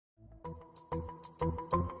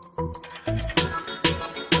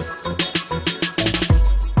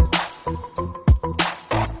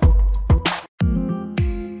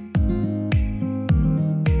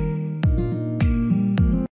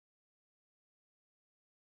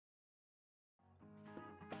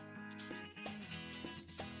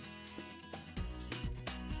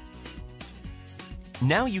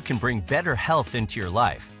Now you can bring better health into your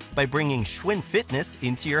life by bringing Schwinn Fitness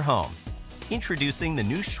into your home. Introducing the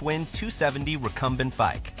new Schwinn 270 recumbent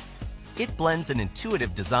bike. It blends an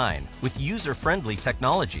intuitive design with user-friendly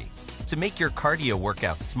technology to make your cardio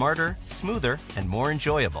workout smarter, smoother, and more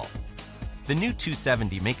enjoyable. The new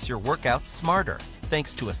 270 makes your workout smarter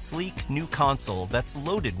thanks to a sleek new console that's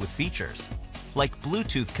loaded with features like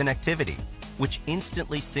Bluetooth connectivity, which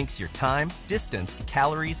instantly syncs your time, distance,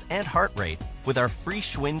 calories, and heart rate with our free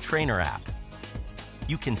Schwinn Trainer app.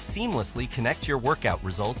 You can seamlessly connect your workout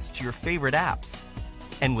results to your favorite apps.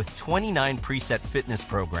 And with 29 preset fitness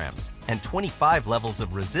programs and 25 levels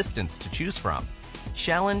of resistance to choose from,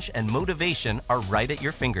 challenge and motivation are right at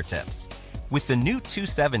your fingertips. With the new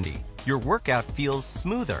 270, your workout feels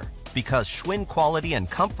smoother because Schwinn quality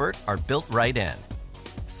and comfort are built right in.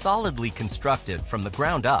 Solidly constructed from the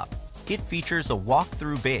ground up, it features a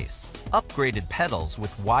walk-through base, upgraded pedals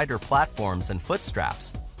with wider platforms and foot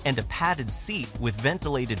straps, and a padded seat with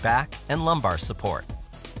ventilated back and lumbar support.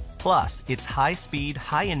 Plus, its high-speed,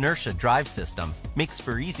 high-inertia drive system makes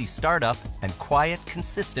for easy startup and quiet,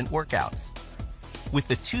 consistent workouts. With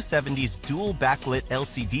the 270's dual backlit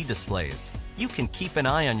LCD displays, you can keep an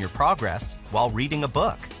eye on your progress while reading a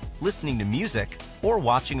book, listening to music, or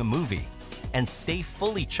watching a movie, and stay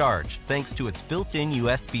fully charged thanks to its built-in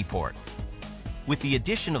USB port. With the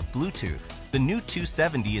addition of Bluetooth, the new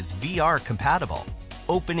 270 is VR compatible,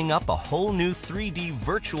 opening up a whole new 3D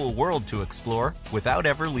virtual world to explore without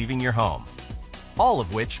ever leaving your home. All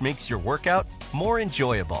of which makes your workout more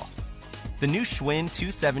enjoyable. The new Schwinn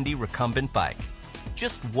 270 recumbent bike.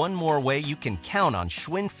 Just one more way you can count on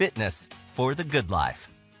Schwinn Fitness for the good life.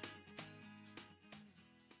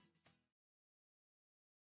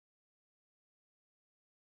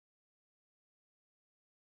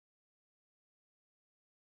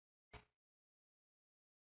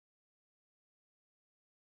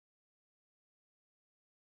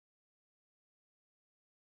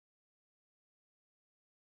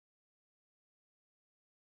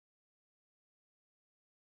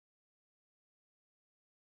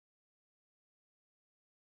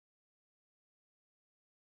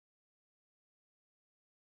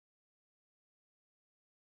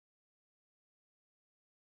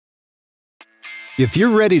 If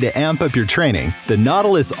you're ready to amp up your training, the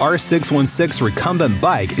Nautilus R616 recumbent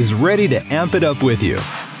bike is ready to amp it up with you.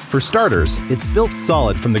 For starters, it's built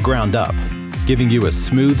solid from the ground up, giving you a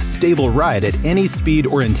smooth, stable ride at any speed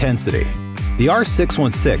or intensity. The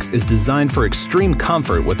R616 is designed for extreme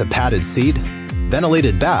comfort with a padded seat,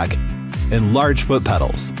 ventilated back, and large foot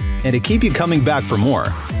pedals. And to keep you coming back for more,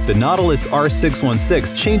 the Nautilus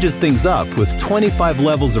R616 changes things up with 25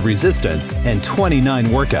 levels of resistance and 29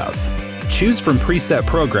 workouts. Choose from preset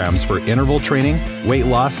programs for interval training, weight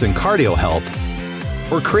loss, and cardio health,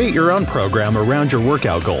 or create your own program around your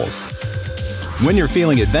workout goals. When you're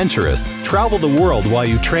feeling adventurous, travel the world while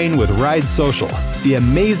you train with Ride Social, the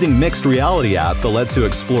amazing mixed reality app that lets you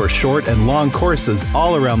explore short and long courses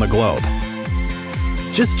all around the globe.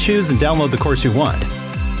 Just choose and download the course you want.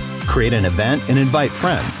 Create an event and invite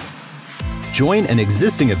friends. Join an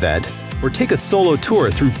existing event or take a solo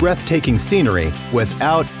tour through breathtaking scenery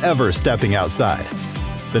without ever stepping outside.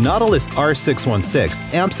 The Nautilus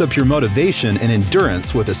R616 amps up your motivation and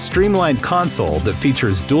endurance with a streamlined console that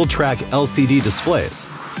features dual-track LCD displays,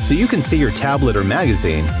 so you can see your tablet or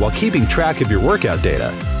magazine while keeping track of your workout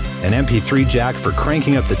data, an MP3 jack for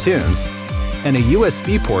cranking up the tunes, and a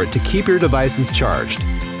USB port to keep your devices charged.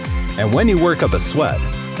 And when you work up a sweat,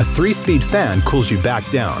 a 3-speed fan cools you back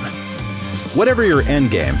down. Whatever your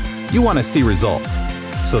end game, you want to see results.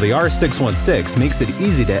 So the R616 makes it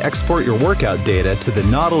easy to export your workout data to the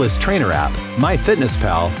Nautilus Trainer app,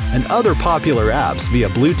 MyFitnessPal, and other popular apps via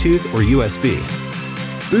Bluetooth or USB.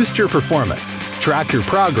 Boost your performance, track your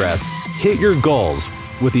progress, hit your goals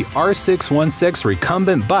with the R616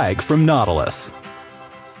 recumbent bike from Nautilus.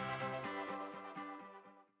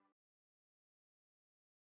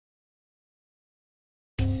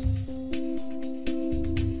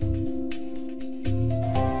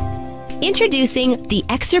 Introducing the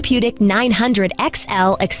Exerputic 900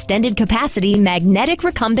 XL Extended Capacity Magnetic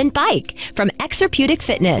Recumbent Bike from Exerputic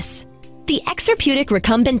Fitness. The Exerputic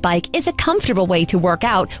recumbent bike is a comfortable way to work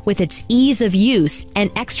out with its ease of use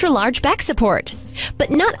and extra large back support.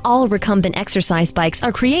 But not all recumbent exercise bikes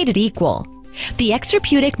are created equal. The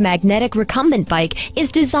Extraputic Magnetic Recumbent Bike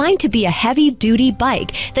is designed to be a heavy-duty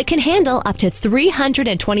bike that can handle up to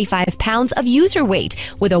 325 pounds of user weight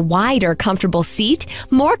with a wider, comfortable seat,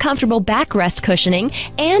 more comfortable backrest cushioning,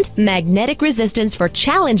 and magnetic resistance for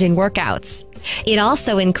challenging workouts. It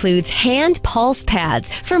also includes hand pulse pads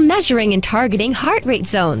for measuring and targeting heart rate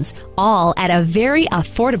zones, all at a very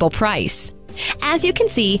affordable price. As you can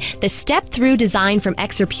see, the step-through design from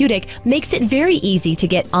Extraputic makes it very easy to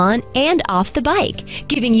get on and off the bike,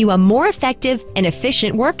 giving you a more effective and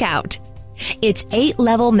efficient workout. Its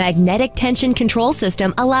 8-level magnetic tension control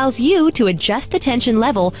system allows you to adjust the tension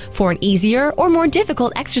level for an easier or more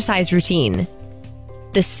difficult exercise routine.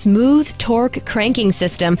 The smooth torque cranking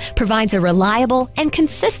system provides a reliable and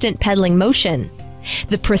consistent pedaling motion.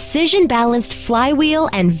 The precision-balanced flywheel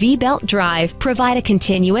and V-belt drive provide a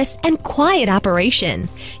continuous and quiet operation.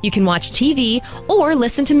 You can watch TV or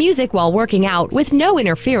listen to music while working out with no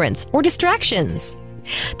interference or distractions.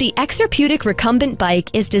 The Extraputic Recumbent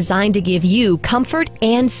Bike is designed to give you comfort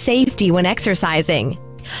and safety when exercising.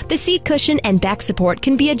 The seat cushion and back support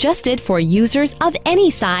can be adjusted for users of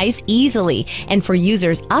any size easily and for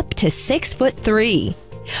users up to 6'3".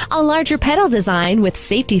 A larger pedal design with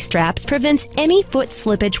safety straps prevents any foot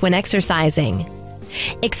slippage when exercising.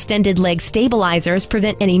 Extended leg stabilizers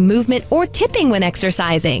prevent any movement or tipping when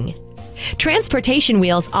exercising. Transportation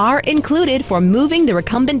wheels are included for moving the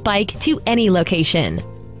recumbent bike to any location.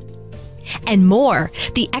 And more,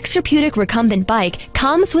 the Extraputic Recumbent Bike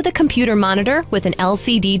comes with a computer monitor with an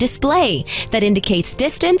LCD display that indicates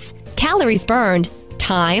distance, calories burned,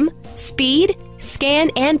 time, speed,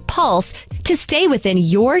 scan, and pulse to stay within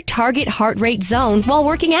your target heart rate zone while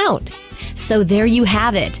working out. So there you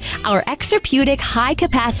have it. Our Extraputic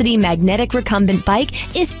high-capacity magnetic recumbent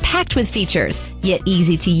bike is packed with features, yet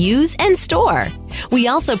easy to use and store. We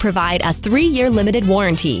also provide a 3-year limited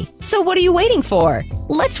warranty. So what are you waiting for?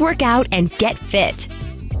 Let's work out and get fit.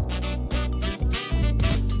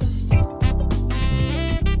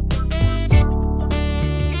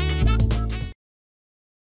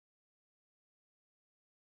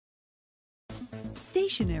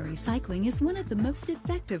 Stationary cycling is one of the most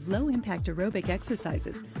effective low-impact aerobic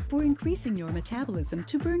exercises for increasing your metabolism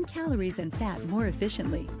to burn calories and fat more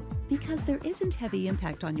efficiently. Because there isn't heavy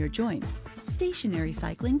impact on your joints, stationary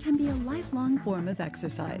cycling can be a lifelong form of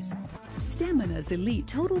exercise. Stamina's Elite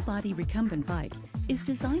Total Body Recumbent Bike is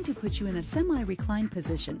designed to put you in a semi-reclined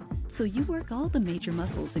position, so you work all the major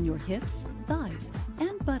muscles in your hips, thighs,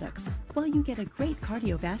 and buttocks while you get a great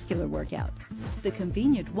cardiovascular workout. The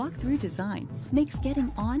convenient walk-through design makes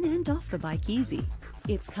getting on and off the bike easy.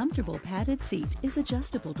 Its comfortable padded seat is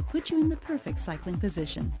adjustable to put you in the perfect cycling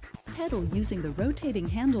position. Pedal using the rotating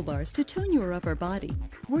handlebars to tone your upper body,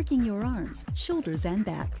 working your arms, shoulders, and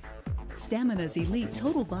back. Stamina's Elite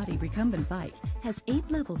Total Body Recumbent Bike has 8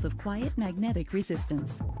 levels of quiet magnetic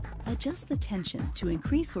resistance. Adjust the tension to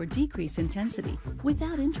increase or decrease intensity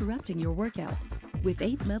without interrupting your workout. With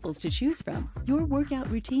 8 levels to choose from, your workout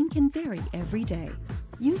routine can vary every day.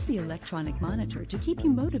 Use the electronic monitor to keep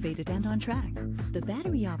you motivated and on track. The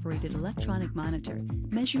battery-operated electronic monitor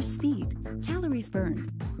measures speed, calories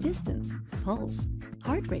burned, distance, pulse,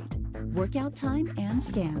 heart rate, workout time, and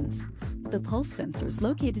scans. The pulse sensors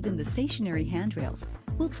located in the stationary handrails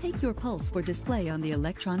will take your pulse for display on the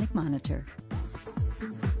electronic monitor.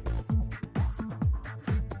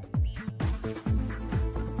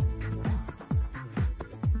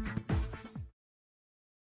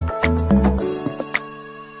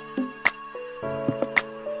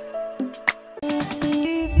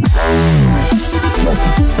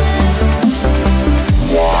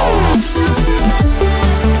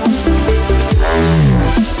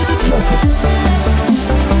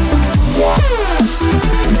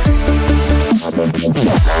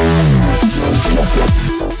 Yeah.